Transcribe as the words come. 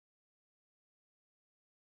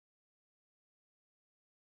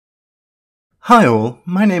Hi all,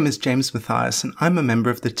 my name is James Mathias and I'm a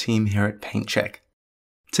member of the team here at PainChek.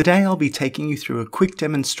 Today I'll be taking you through a quick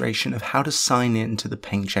demonstration of how to sign in to the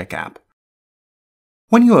PainChek app.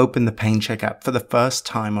 When you open the PainChek app for the first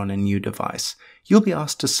time on a new device, you'll be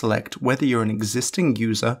asked to select whether you're an existing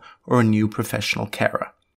user or a new professional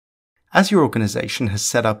carer. As your organization has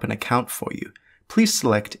set up an account for you, please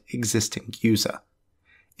select Existing User.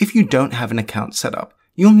 If you don't have an account set up,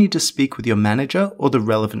 you'll need to speak with your manager or the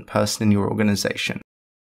relevant person in your organization.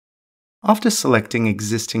 After selecting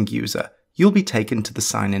Existing User, you'll be taken to the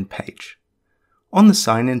sign-in page. On the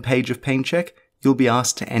sign-in page of PainChek, you'll be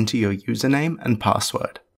asked to enter your username and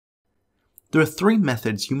password. There are three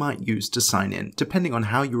methods you might use to sign in, depending on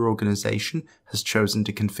how your organization has chosen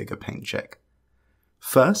to configure PainChek.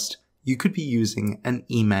 First, you could be using an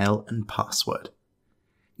email and password.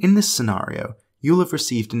 In this scenario, you'll have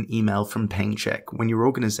received an email from PainChek when your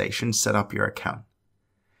organization set up your account.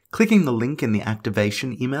 Clicking the link in the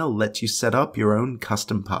activation email lets you set up your own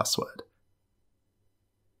custom password.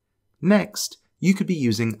 Next, you could be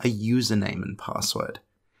using a username and password.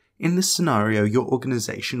 In this scenario, your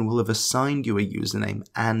organization will have assigned you a username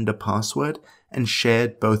and a password and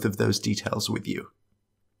shared both of those details with you.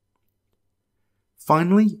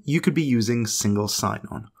 Finally, you could be using single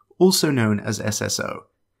sign-on, also known as SSO.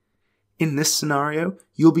 In this scenario,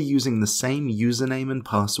 you'll be using the same username and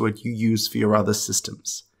password you use for your other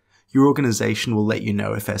systems. Your organization will let you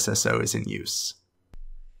know if SSO is in use.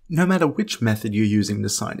 No matter which method you're using to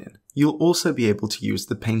sign in, you'll also be able to use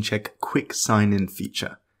the PainChek Quick Sign-In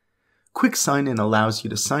feature. Quick Sign-In allows you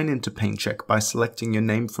to sign into PainChek by selecting your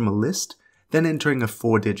name from a list, then entering a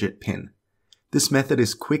 4-digit PIN. This method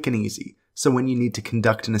is quick and easy, so when you need to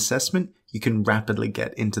conduct an assessment, you can rapidly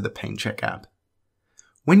get into the PainChek app.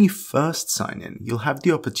 When you first sign in, you'll have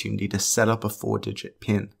the opportunity to set up a 4-digit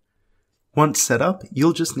PIN. Once set up,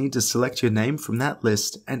 you'll just need to select your name from that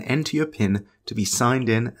list and enter your PIN to be signed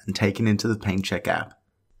in and taken into the PainChek app.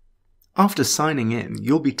 After signing in,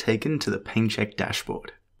 you'll be taken to the PainChek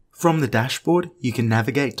dashboard. From the dashboard, you can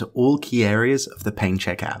navigate to all key areas of the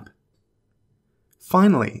PainChek app.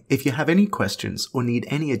 Finally, if you have any questions or need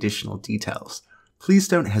any additional details, please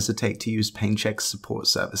don't hesitate to use PainChek's support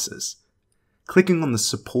services. Clicking on the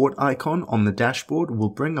support icon on the dashboard will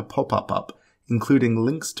bring a pop-up up, including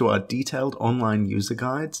links to our detailed online user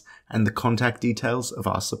guides and the contact details of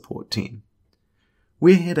our support team.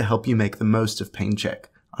 We're here to help you make the most of PainChek,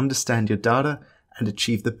 understand your data, and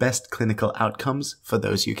achieve the best clinical outcomes for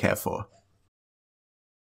those you care for.